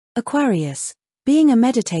Aquarius, being a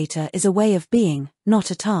meditator is a way of being,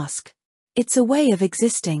 not a task. It's a way of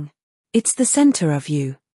existing. It's the center of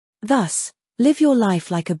you. Thus, live your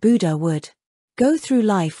life like a Buddha would. Go through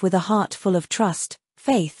life with a heart full of trust,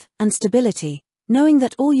 faith, and stability, knowing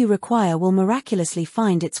that all you require will miraculously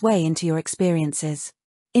find its way into your experiences.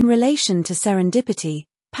 In relation to serendipity,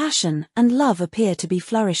 passion and love appear to be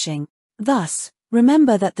flourishing. Thus,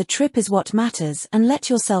 remember that the trip is what matters and let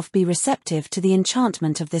yourself be receptive to the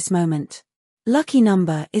enchantment of this moment. Lucky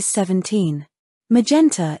number is 17.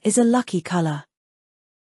 Magenta is a lucky color.